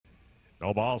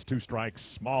No balls, 2 strikes,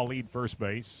 small lead first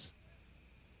base.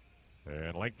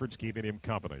 And Langford's keeping him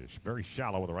company. Very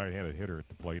shallow with a right-handed hitter at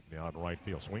the plate out in right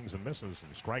field. Swings and misses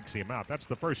and strikes him out. That's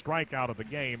the first strikeout of the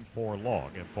game for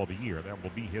Long and for the year. That will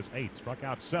be his 8th. Struck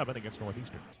out 7 against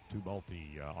Northeastern. 2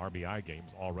 multi-RBI games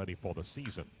already for the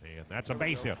season. And that's a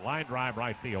base hit. Line drive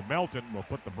right field. Melton will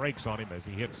put the brakes on him as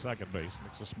he hits second base.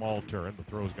 Makes a small turn. The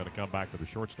throw is going to come back to the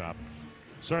shortstop.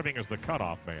 Serving as the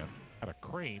cutoff man. Had a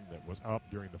crane that was up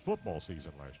during the football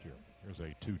season last year. Here's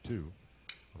a 2-2.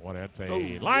 That's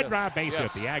a line drive base hit.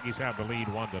 The Aggies have the lead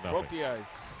 1-0. Broke the ice.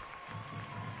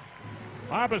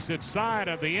 Opposite side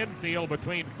of the infield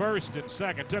between first and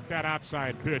second. Took that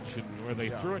outside pitch, and where they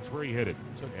threw it's where he hit it.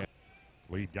 And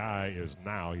lead guy is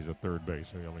now, he's at third base.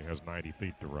 He only has 90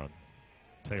 feet to run.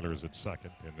 Taylor's at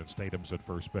second, and then Stathem's at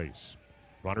first base.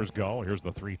 Runners go. Here's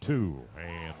the 3-2,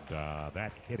 and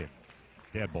that hit him.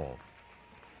 Dead ball.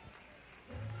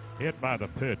 Hit by the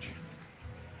pitch.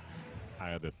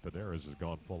 That Paderas has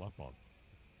gone full up on.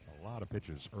 A lot of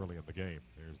pitches early in the game.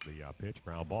 There's the pitch,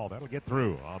 ground ball. That'll get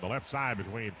through on the left side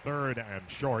between third and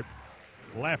short.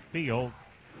 Left field.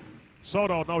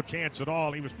 Soto, no chance at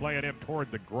all. He was playing him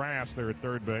toward the grass there at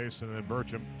third base, and then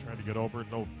Burcham trying to get over.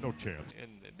 No chance.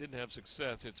 And didn't have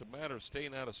success. It's a matter of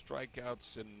staying out of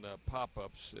strikeouts and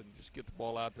pop-ups and just get the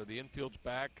ball out there. The infield's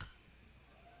back.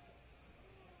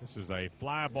 This is a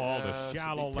fly ball to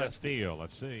shallow left field.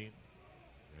 Let's see.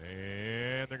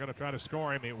 And they're going to try to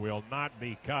score him. It will not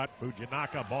be cut.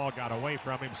 Fujinaka, ball got away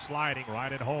from him, sliding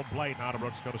right at home plate.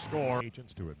 Otterbrook's going to score.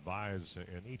 Agents to advise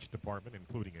in each department,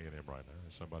 including A&M right now.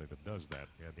 There's somebody that does that.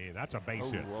 And that's a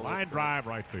base hit. Line drive,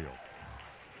 right field.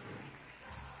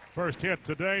 First hit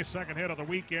today, second hit of the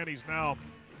weekend. He's now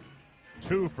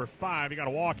 2 for 5. He got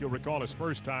a walk, you'll recall, his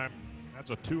first time. That's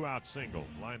a 2-out single.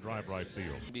 Line drive, right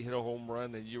field. He hit a home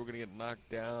run, and you were going to get knocked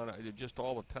down just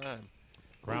all the time.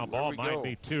 Ground ball might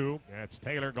be 2. That's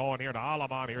Taylor going here to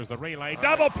Alamon. Here's the relay.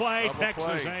 Double play, Texas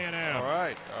A&M. All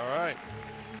right.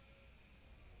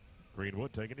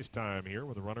 Greenwood taking his time here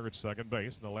with a runner at second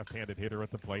base and the left-handed hitter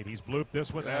at the plate. He's blooped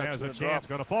this one. That has a chance.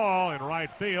 Going to fall in right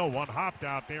field. One hopped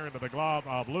out there into the glove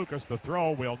of Lucas. The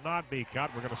throw will not be cut.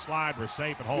 We're going to slide. We're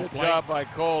safe at home plate. Good job by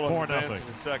Cole on the 4-0. in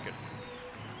the second.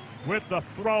 With the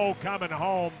throw coming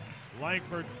home,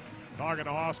 Langford talking to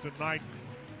Austin Knight.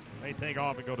 They take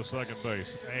off and go to second base.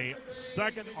 A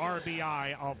second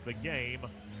RBI of the game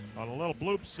on a little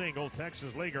bloop single.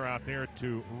 Texas leaguer out there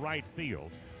to right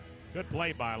field. Good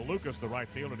play by Lucas, the right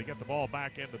fielder, to get the ball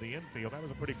back into the infield. That was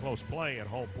a pretty close play at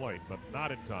home plate, but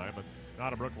not in time. And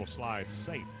Otterbrook will slide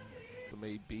safe. The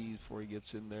made B's before he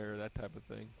gets in there, that type of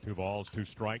thing. 2 balls, 2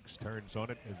 strikes, turns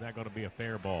on it. Is that going to be a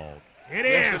fair ball?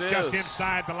 Yes, it is. Just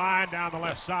inside the line down the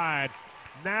left side.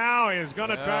 Now is going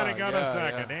to try to go to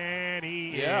second, and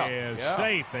he is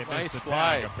safe. They missed the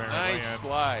tag, apparently. Nice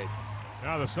slide.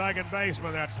 Now the second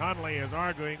baseman, that's Hundley, is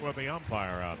arguing with the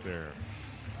umpire out there.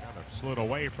 Kind of slid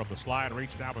away from the slide,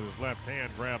 reached out with his left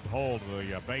hand, grabbed hold of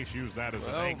the base, used that as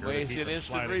an anchor to keep it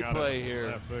sliding out of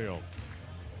left field.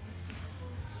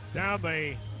 Down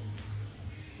the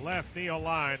left field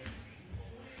line.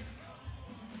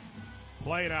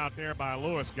 Played out there by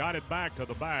Lewis, got it back to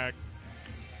the bag.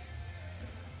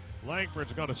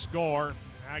 Langford's going to score.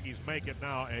 Aggies make it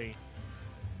now a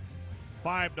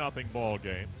 5-0 ball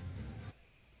game.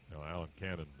 Now, Alan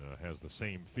Cannon has the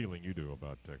same feeling you do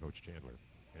about Coach Chandler.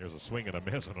 Here's a swing and a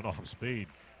miss and an off speed.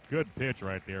 Good pitch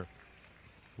right there.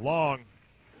 Long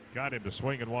got him to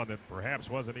swing in one that perhaps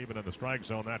wasn't even in the strike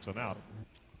zone. That's an out.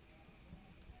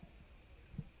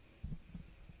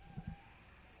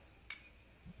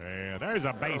 And there's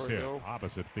a base hit,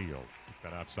 opposite field.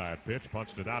 Took that outside pitch,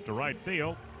 punched it out to right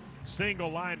field.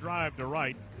 Single line drive to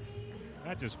right.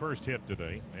 That's his first hit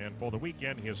today, and for the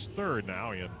weekend, his 3rd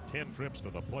now in 10 trips to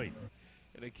the plate.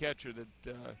 And a catcher that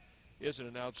isn't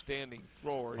an outstanding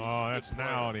thrower. That's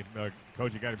now, and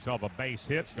Koji got himself a base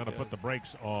hit. Going to put the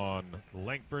brakes on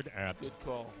Langford at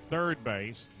third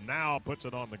base. Now puts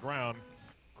it on the ground.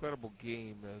 Incredible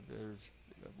game.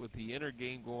 With the inner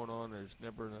game going on, there's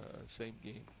never a same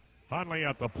game. Hundley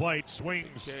at the plate,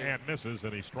 swings and misses,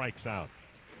 and he strikes out.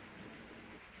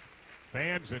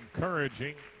 Fans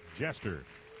encouraging Jester.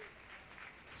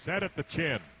 Set at the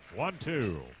chin.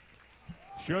 1-2.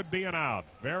 Should be an out.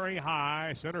 Very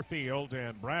high center field,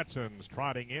 and Bradson's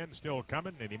trotting in, still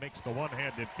coming, and he makes the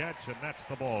one-handed catch, and that's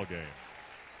the ball game.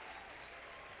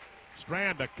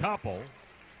 Strand a couple.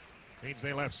 Means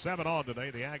they left 7 on today.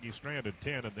 The Aggies stranded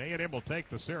 10, and A&M will take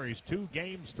the series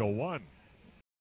 2-1.